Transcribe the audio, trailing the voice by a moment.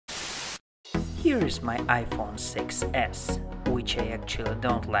Here is my iPhone 6s, which I actually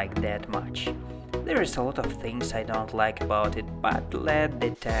don't like that much. There is a lot of things I don't like about it, but let the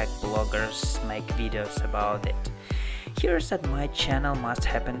tech bloggers make videos about it. Here's at my channel must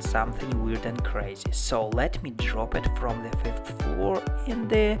happen something weird and crazy, so let me drop it from the 5th floor in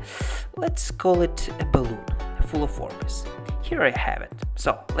the, let's call it a balloon, full of ORBEEZ. Here I have it,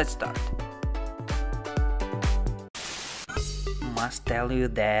 so let's start. Must tell you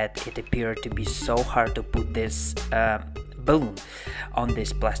that it appeared to be so hard to put this balloon on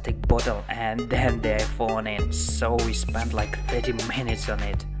this plastic bottle and then the iPhone in, so we spent like 30 minutes on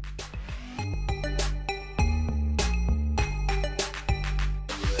it.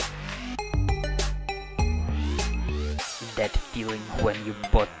 That feeling when you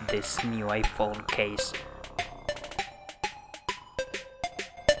bought this new iPhone case.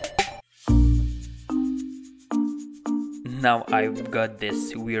 Now I've got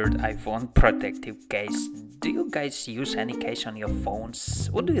this weird iPhone protective case. Do you guys use any case on your phones?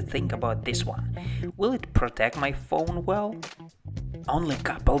 What do you think about this one? Will it protect my phone well? Only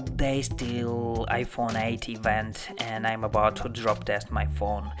couple days till iPhone 8 event and I'm about to drop test my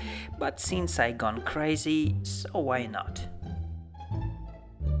phone. But since I gone crazy, so why not?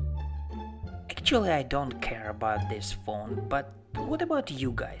 Actually, I don't care about this phone, but what about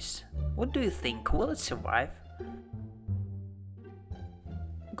you guys? What do you think? Will it survive?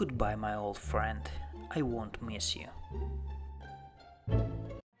 Goodbye, my old friend. I won't miss you.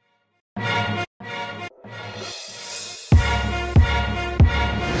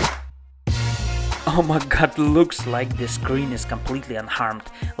 Oh my god, looks like the screen is completely unharmed.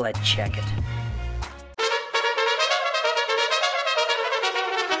 Let's check it.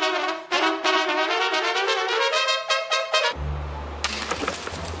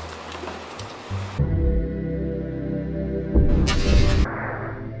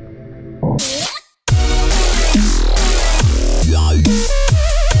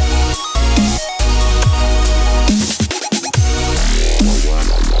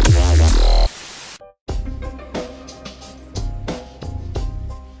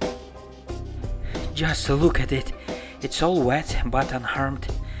 Just look at it, it's all wet but unharmed,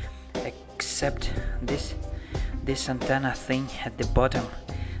 except this antenna thing at the bottom.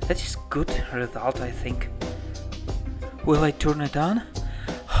 That is good result, I think. Will I turn it on?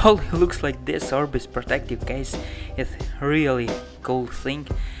 Holy, looks like this ORBEEZ protective case is really cool thing.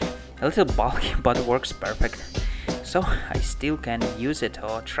 A little bulky but works perfect. So I still can use it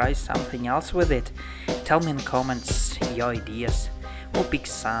or try something else with it. Tell me in comments your ideas. We'll pick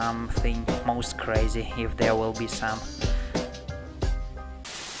something most crazy if there will be some.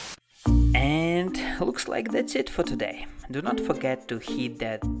 And looks like that's it for today. Do not forget to hit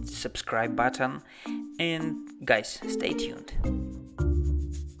that subscribe button and guys, stay tuned.